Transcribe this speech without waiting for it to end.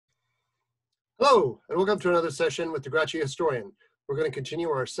Hello, and welcome to another session with the Grouchy Historian. We're going to continue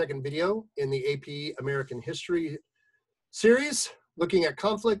our second video in the AP American History series, looking at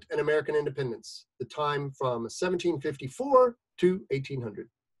conflict and American independence, the time from 1754 to 1800.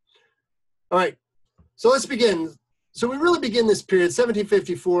 All right, so let's begin. So we really begin this period,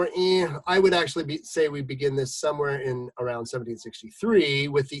 1754, and I would actually say we begin this somewhere in around 1763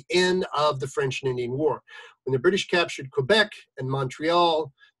 with the end of the French and Indian War. When the British captured Quebec and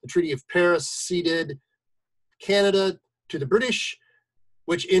Montreal, the Treaty of Paris ceded Canada to the British,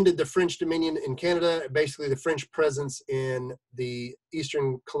 which ended the French dominion in Canada, basically the French presence in the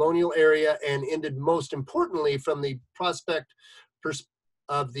eastern colonial area, and ended most importantly from the prospect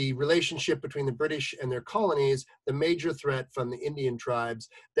of the relationship between the British and their colonies, the major threat from the Indian tribes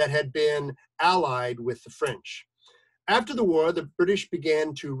that had been allied with the French. After the war, the British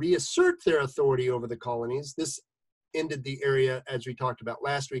began to reassert their authority over the colonies. This ended the area, as we talked about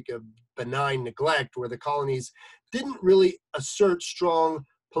last week, of benign neglect, where the colonies didn't really assert strong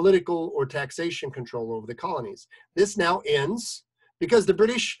political or taxation control over the colonies. This now ends because the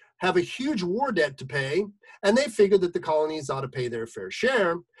British have a huge war debt to pay, and they figure that the colonies ought to pay their fair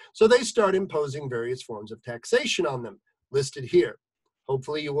share, so they start imposing various forms of taxation on them, listed here.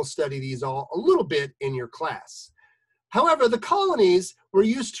 Hopefully you will study these all a little bit in your class. However, the colonies were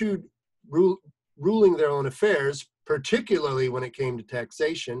used to ruling their own affairs, particularly when it came to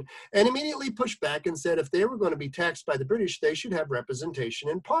taxation, and immediately pushed back and said if they were going to be taxed by the British, they should have representation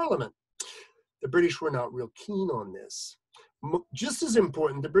in Parliament. The British were not real keen on this. Just as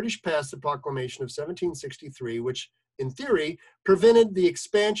important, the British passed the Proclamation of 1763, which in theory prevented the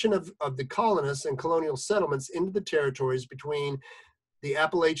expansion of the colonists and colonial settlements into the territories between the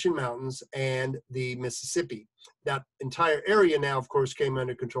Appalachian Mountains and the Mississippi. That entire area now, of course, came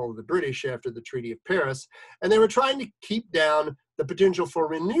under control of the British after the Treaty of Paris, and they were trying to keep down the potential for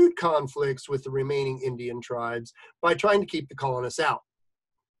renewed conflicts with the remaining Indian tribes by trying to keep the colonists out.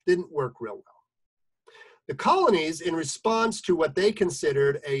 Didn't work real well. The colonies, in response to what they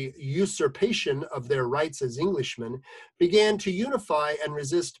considered a usurpation of their rights as Englishmen, began to unify and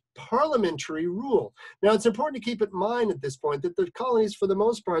resist parliamentary rule. Now, it's important to keep in mind at this point that the colonies, for the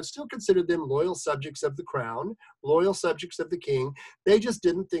most part, still considered them loyal subjects of the crown, loyal subjects of the king. They just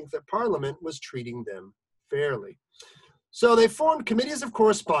didn't think that Parliament was treating them fairly. So they formed committees of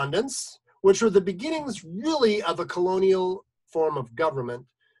correspondence, which were the beginnings, really, of a colonial form of government.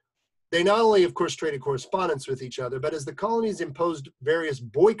 They not only, of course, traded correspondence with each other, but as the colonies imposed various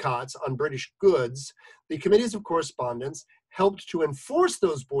boycotts on British goods, the committees of correspondence helped to enforce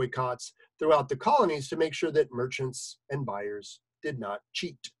those boycotts throughout the colonies to make sure that merchants and buyers did not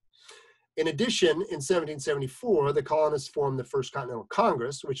cheat. In addition, in 1774, the colonists formed the First Continental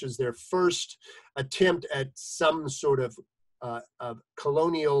Congress, which is their first attempt at some sort of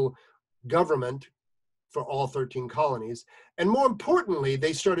colonial government for all 13 colonies. And more importantly,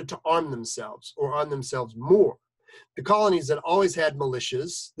 they started to arm themselves, or arm themselves more. The colonies had always had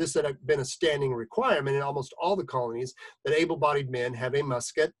militias. This had been a standing requirement in almost all the colonies, that able-bodied men have a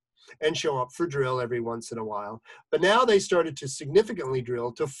musket and show up for drill every once in a while. But now they started to significantly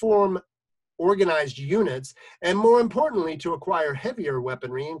drill, to form organized units, and more importantly, to acquire heavier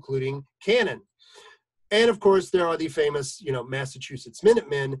weaponry, including cannon. And of course, there are the famous, Massachusetts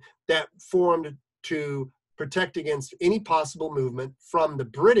Minutemen that formed to protect against any possible movement from the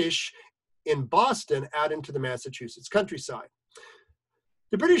British in Boston out into the Massachusetts countryside.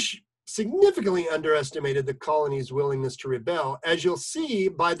 The British significantly underestimated the colonies' willingness to rebel. As you'll see,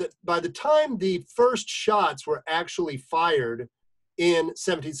 by the time the first shots were actually fired in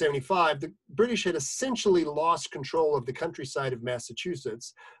 1775, the British had essentially lost control of the countryside of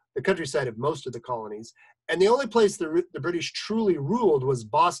Massachusetts, the countryside of most of the colonies. And the only place the British truly ruled was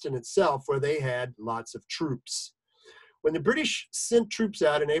Boston itself, where they had lots of troops. When the British sent troops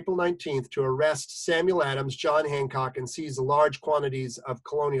out on April 19th to arrest Samuel Adams, John Hancock, and seize large quantities of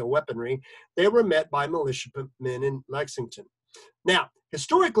colonial weaponry, they were met by militiamen in Lexington. Now,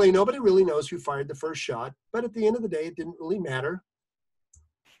 historically, nobody really knows who fired the first shot, but at the end of the day, it didn't really matter.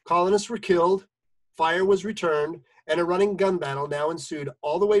 Colonists were killed, fire was returned, and a running gun battle now ensued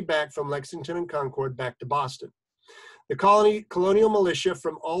all the way back from Lexington and Concord back to Boston. The colonial militia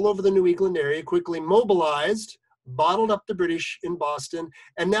from all over the New England area quickly mobilized, bottled up the British in Boston,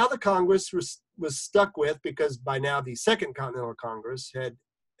 and now the Congress was stuck with, because by now the Second Continental Congress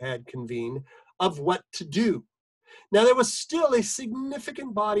had convened, of what to do. Now there was still a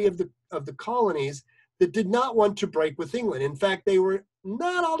significant body of the colonies that did not want to break with England. In fact, they were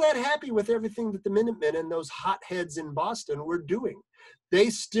not all that happy with everything that the Minutemen and those hotheads in Boston were doing. They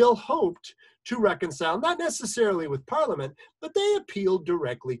still hoped to reconcile, not necessarily with Parliament, but they appealed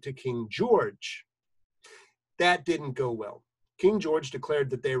directly to King George. That didn't go well. King George declared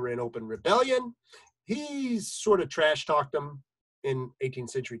that they were in open rebellion. He sort of trash-talked them in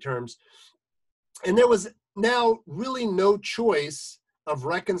 18th century terms. And there was now really no choice of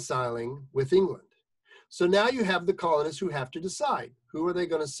reconciling with England. So now you have the colonists who have to decide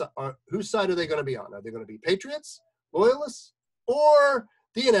whose side are they going to be on? Are they going to be Patriots, Loyalists, or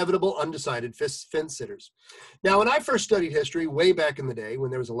the inevitable undecided fence-sitters? Now, when I first studied history way back in the day,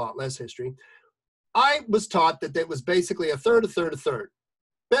 when there was a lot less history, I was taught that it was basically a third, a third, a third.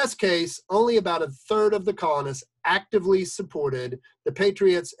 Best case, only about a third of the colonists actively supported the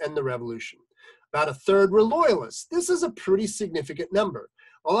Patriots and the Revolution. About a third were Loyalists. This is a pretty significant number.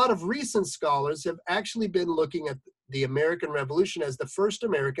 A lot of recent scholars have actually been looking at the American Revolution as the first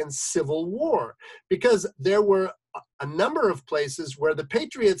American Civil War, because there were a number of places where the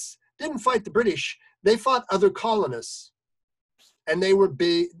Patriots didn't fight the British, they fought other colonists. And they were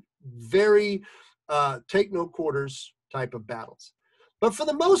very take no quarters type of battles. But for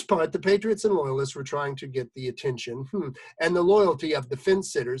the most part, the Patriots and Loyalists were trying to get the attention and the loyalty of the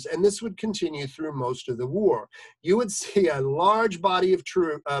fence-sitters, and this would continue through most of the war. You would see a large body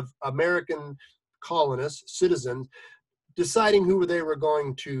of American colonists, citizens, deciding who they were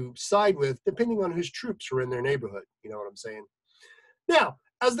going to side with, depending on whose troops were in their neighborhood. You know what I'm saying? Now,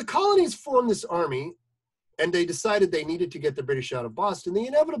 as the colonies formed this army, and they decided they needed to get the British out of Boston, the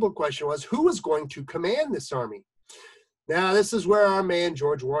inevitable question was, who was going to command this army? Now, this is where our man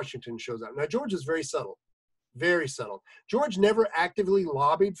George Washington shows up. Now, George is very subtle, very subtle. George never actively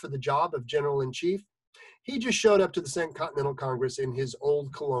lobbied for the job of general-in-chief. He just showed up to the Second Continental Congress in his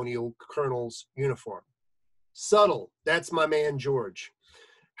old colonial colonel's uniform. Subtle, that's my man George.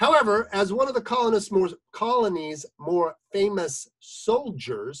 However, as one of the colony's more famous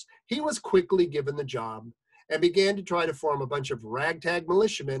soldiers, he was quickly given the job and began to try to form a bunch of ragtag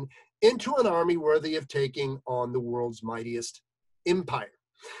militiamen into an army worthy of taking on the world's mightiest empire.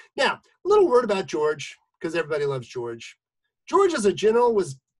 Now, a little word about George, because everybody loves George. George as a general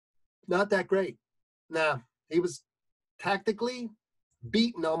was not that great. Nah, he was tactically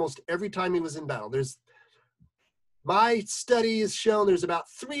beaten almost every time he was in battle. My study has shown there's about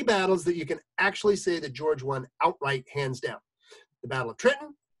 3 battles that you can actually say that George won outright, hands down. The Battle of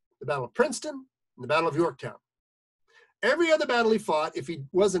Trenton, the Battle of Princeton, and the Battle of Yorktown. Every other battle he fought, if he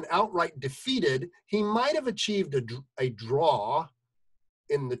wasn't outright defeated, he might have achieved a draw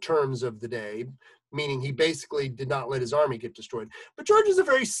in the terms of the day, meaning he basically did not let his army get destroyed. But George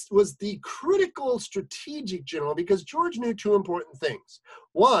was the critical strategic general, because George knew 2 important things.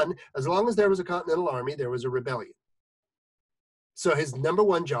 One, as long as there was a Continental Army, there was a rebellion. So his number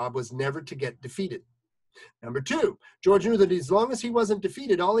 1 job was never to get defeated. Number 2, George knew that as long as he wasn't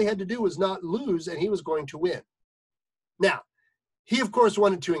defeated, all he had to do was not lose, and he was going to win. Now, he, of course,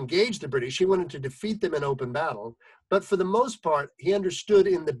 wanted to engage the British. He wanted to defeat them in open battle. But for the most part, he understood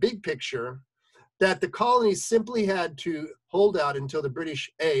in the big picture that the colonies simply had to hold out until the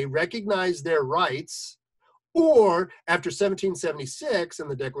British, A, recognized their rights, or after 1776 and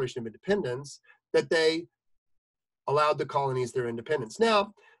the Declaration of Independence, that they allowed the colonies their independence.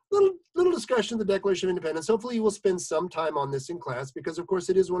 Now, little discussion of the Declaration of Independence. Hopefully you will spend some time on this in class, because of course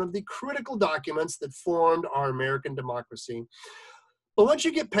it is one of the critical documents that formed our American democracy. But once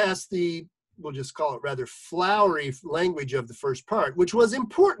you get past the, we'll just call it rather flowery language of the first part, which was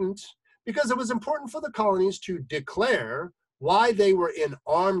important because it was important for the colonies to declare why they were in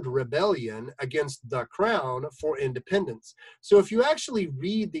armed rebellion against the crown for independence. So if you actually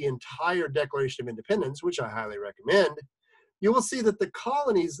read the entire Declaration of Independence, which I highly recommend, you will see that the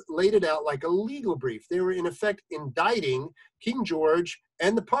colonies laid it out like a legal brief. They were in effect indicting King George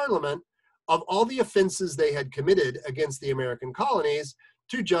and the Parliament of all the offenses they had committed against the American colonies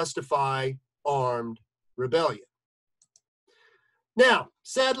to justify armed rebellion. Now,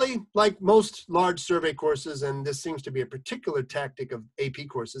 sadly, like most large survey courses, and this seems to be a particular tactic of AP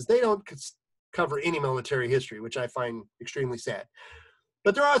courses, they don't cover any military history, which I find extremely sad.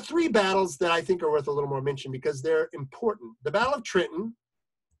 But there are 3 battles that I think are worth a little more mention because they're important. The Battle of Trenton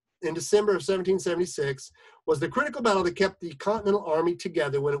in December of 1776 was the critical battle that kept the Continental Army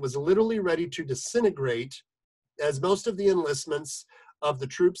together when it was literally ready to disintegrate, as most of the enlistments of the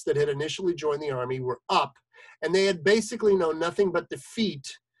troops that had initially joined the army were up, and they had basically known nothing but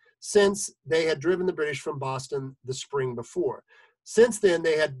defeat since they had driven the British from Boston the spring before. Since then,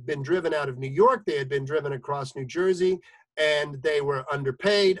 they had been driven out of New York, they had been driven across New Jersey, and they were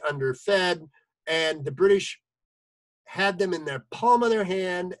underpaid, underfed, and the British had them in their palm of their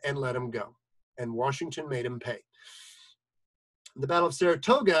hand and let them go. And Washington made them pay. The Battle of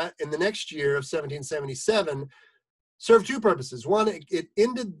Saratoga in the next year of 1777 served two purposes. One, it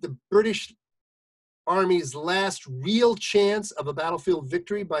ended the British Army's last real chance of a battlefield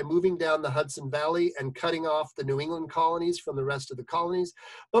victory by moving down the Hudson Valley and cutting off the New England colonies from the rest of the colonies.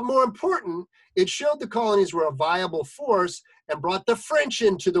 But more important, it showed the colonies were a viable force and brought the French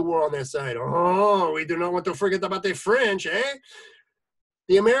into the war on their side. Oh, we do not want to forget about the French, eh?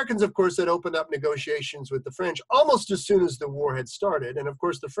 The Americans, of course, had opened up negotiations with the French almost as soon as the war had started. And of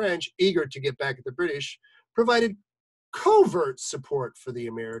course, the French, eager to get back at the British, provided covert support for the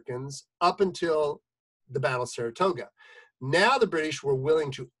Americans up until the Battle of Saratoga. Now the British were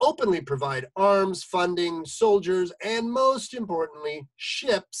willing to openly provide arms, funding, soldiers, and most importantly,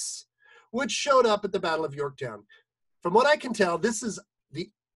 ships, which showed up at the Battle of Yorktown. From what I can tell, this is the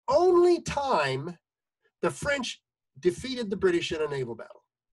only time the French defeated the British in a naval battle.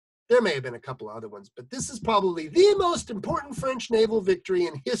 There may have been a couple other ones, but this is probably the most important French naval victory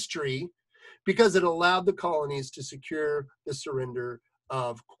in history because it allowed the colonies to secure the surrender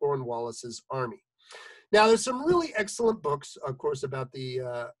of Cornwallis's army. Now, there's some really excellent books, of course, about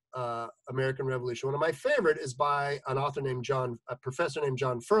the American Revolution. One of my favorite is by an author named a professor named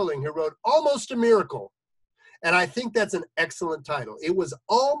John Ferling, who wrote Almost a Miracle. And I think that's an excellent title. It was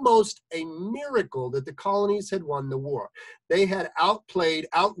almost a miracle that the colonies had won the war. They had outplayed,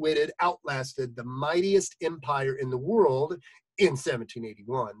 outwitted, outlasted the mightiest empire in the world in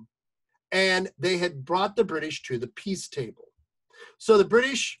 1781. And they had brought the British to the peace table. So the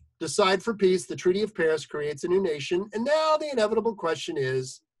British decide for peace. The Treaty of Paris creates a new nation. And now the inevitable question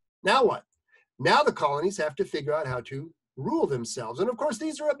is, now what? Now the colonies have to figure out how to rule themselves. And of course,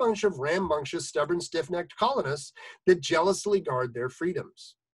 these are a bunch of rambunctious, stubborn, stiff-necked colonists that jealously guard their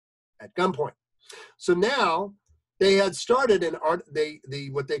freedoms at gunpoint. So now they had started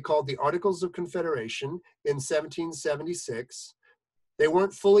what they called the Articles of Confederation in 1776. They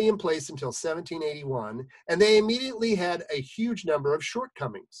weren't fully in place until 1781, and they immediately had a huge number of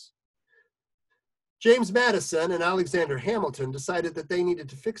shortcomings. James Madison and Alexander Hamilton decided that they needed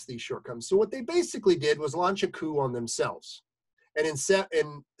to fix these shortcomings. So what they basically did was launch a coup on themselves. And in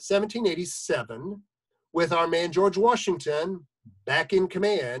 1787, with our man George Washington back in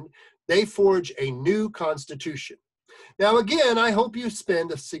command, they forge a new constitution. Now, again, I hope you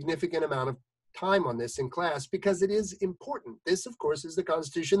spend a significant amount of time on this in class because it is important. This, of course, is the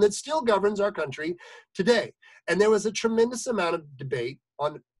Constitution that still governs our country today. And there was a tremendous amount of debate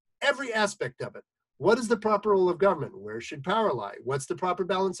on every aspect of it. What is the proper role of government? Where should power lie? What's the proper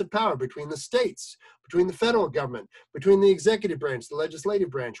balance of power between the states, between the federal government, between the executive branch, the legislative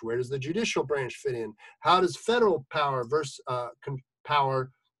branch? Where does the judicial branch fit in? How does federal power versus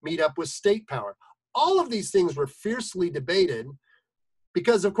power meet up with state power? All of these things were fiercely debated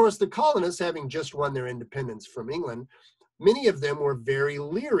because, of course, the colonists, having just won their independence from England, many of them were very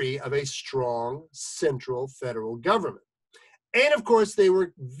leery of a strong central federal government. And, of course, they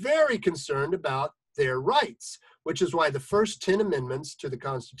were very concerned about their rights, which is why the first 10 amendments to the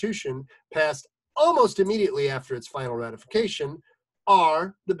Constitution, passed almost immediately after its final ratification,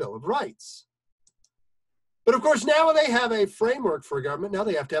 are the Bill of Rights. But of course, now they have a framework for a government. Now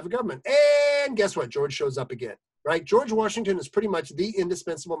they have to have a government. And guess what? George shows up again, right? George Washington is pretty much the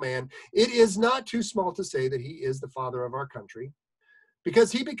indispensable man. It is not too small to say that he is the father of our country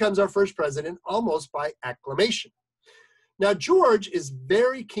because he becomes our first president almost by acclamation. Now, George is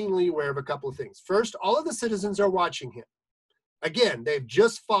very keenly aware of a couple of things. First, all of the citizens are watching him. Again, they've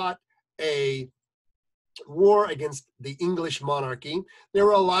just fought a war against the English monarchy. There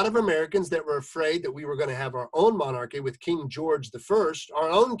were a lot of Americans that were afraid that we were going to have our own monarchy with King George I, our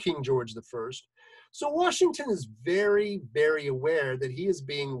own King George I. So Washington is very, very aware that he is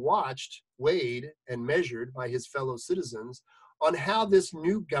being watched, weighed, and measured by his fellow citizens on how this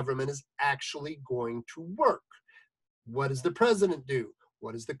new government is actually going to work. What does the president do?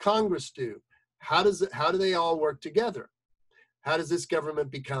 What does the Congress do? How do they all work together? How does this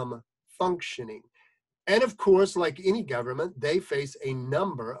government become functioning? And of course, like any government, they face a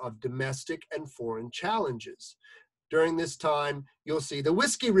number of domestic and foreign challenges. During this time, you'll see the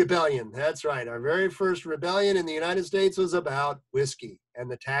Whiskey Rebellion. That's right. Our very first rebellion in the United States was about whiskey and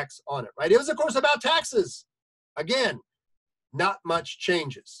the tax on it, right? It was, of course, about taxes. Again, not much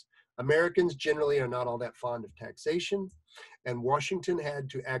changes. Americans generally are not all that fond of taxation, and Washington had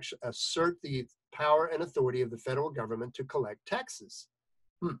to actually assert the power and authority of the federal government to collect taxes.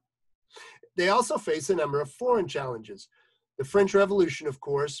 They also face a number of foreign challenges. The French Revolution, of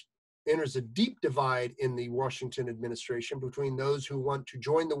course, enters a deep divide in the Washington administration between those who want to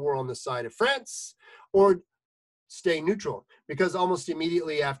join the war on the side of France or stay neutral, because almost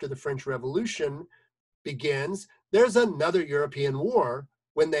immediately after the French Revolution begins, there's another European war.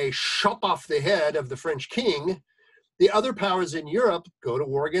 When they chop off the head of the French king, the other powers in Europe go to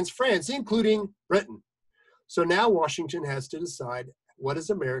war against France, including Britain. So now Washington has to decide, what is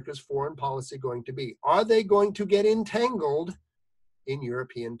America's foreign policy going to be? Are they going to get entangled in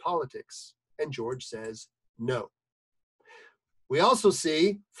European politics? And George says no. We also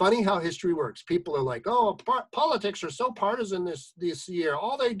see, funny how history works. People are like, oh, politics are so partisan this year.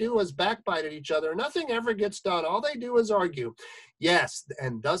 All they do is backbite at each other. Nothing ever gets done. All they do is argue. Yes,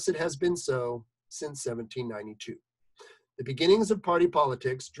 and thus it has been so since 1792. The beginnings of party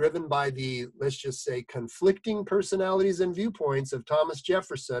politics, driven by the, let's just say, conflicting personalities and viewpoints of Thomas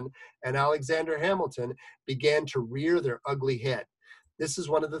Jefferson and Alexander Hamilton, began to rear their ugly head. This is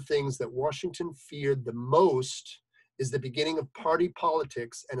one of the things that Washington feared the most, is the beginning of party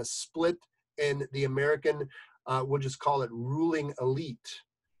politics and a split in the American, we'll just call it ruling elite.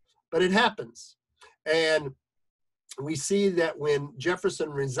 But it happens. And we see that when Jefferson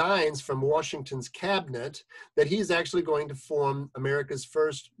resigns from Washington's cabinet, that he's actually going to form America's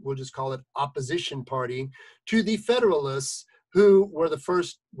first, we'll just call it opposition party to the Federalists, who were the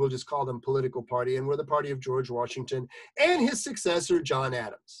first, we'll just call them political party, and were the party of George Washington and his successor, John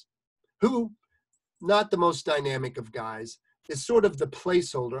Adams, who, not the most dynamic of guys, is sort of the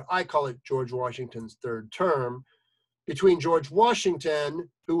placeholder. I call it George Washington's third term, between George Washington,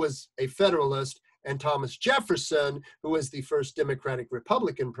 who was a Federalist, and Thomas Jefferson, who was the first Democratic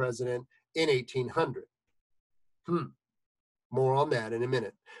Republican president in 1800. More on that in a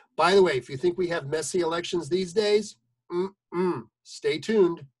minute. By the way, if you think we have messy elections these days, stay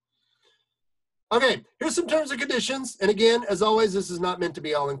tuned. Okay, here's some terms and conditions. And again, as always, this is not meant to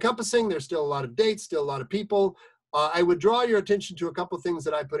be all-encompassing. There's still a lot of dates, still a lot of people. I would draw your attention to a couple things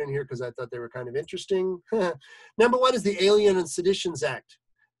that I put in here because I thought they were kind of interesting. Number one is the Alien and Seditions Act.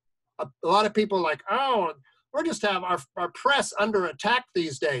 A lot of people are like, oh, we're just have our press under attack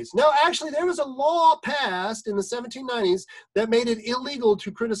these days. No, actually, there was a law passed in the 1790s that made it illegal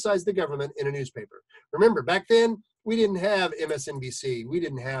to criticize the government in a newspaper. Remember, back then, we didn't have MSNBC. We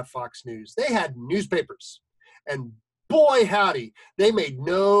didn't have Fox News. They had newspapers. And boy, howdy, they made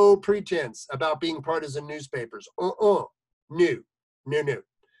no pretense about being partisan newspapers. No.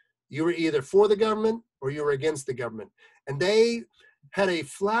 You were either for the government or you were against the government. And they had a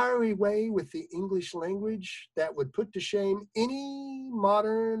flowery way with the English language that would put to shame any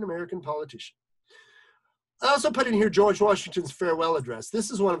modern American politician. I also put in here George Washington's farewell address.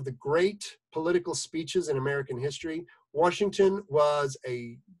 This is one of the great political speeches in American history. Washington was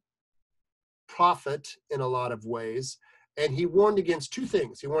a prophet in a lot of ways, and he warned against two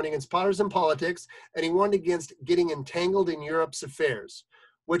things. He warned against partisan politics, and he warned against getting entangled in Europe's affairs,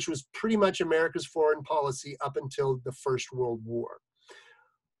 which was pretty much America's foreign policy up until the First World War.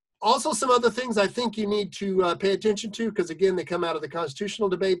 Also, some other things I think you need to pay attention to, because again, they come out of the constitutional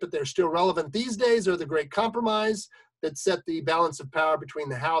debate, but they're still relevant these days, are the Great Compromise that set the balance of power between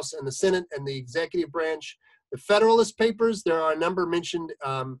the House and the Senate and the executive branch. The Federalist Papers, there are a number mentioned,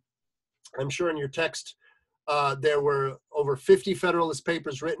 I'm sure in your text, there were over 50 Federalist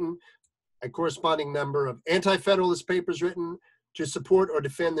Papers written, a corresponding number of anti-Federalist papers written to support or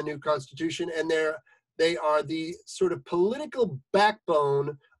defend the new Constitution, and they are the sort of political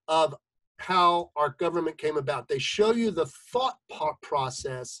backbone of how our government came about. They show you the thought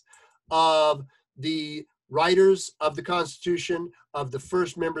process of the writers of the Constitution, of the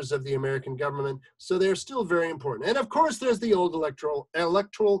first members of the American government, so they're still very important. And of course, there's the old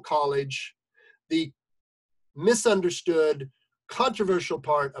electoral college, the misunderstood, controversial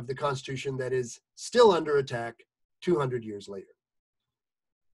part of the Constitution that is still under attack 200 years later.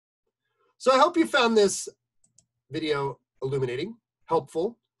 So I hope you found this video illuminating,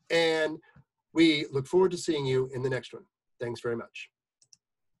 helpful, and we look forward to seeing you in the next one. Thanks very much.